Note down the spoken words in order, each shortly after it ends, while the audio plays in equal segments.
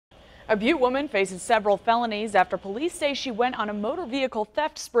A Butte woman faces several felonies after police say she went on a motor vehicle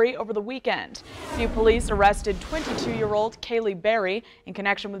theft spree over the weekend. Butte police arrested 22-year-old Kaylee Berry in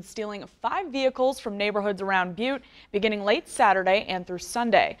connection with stealing 5 vehicles from neighborhoods around Butte beginning late Saturday and through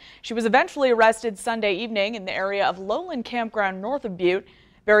Sunday. She was eventually arrested Sunday evening in the area of Lowland Campground north of Butte.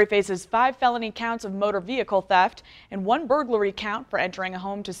 Berry faces 5 felony counts of motor vehicle theft and 1 burglary count for entering a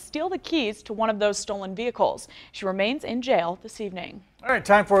home to steal the keys to one of those stolen vehicles. She remains in jail this evening. All right,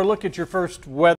 time for a look at your first weather.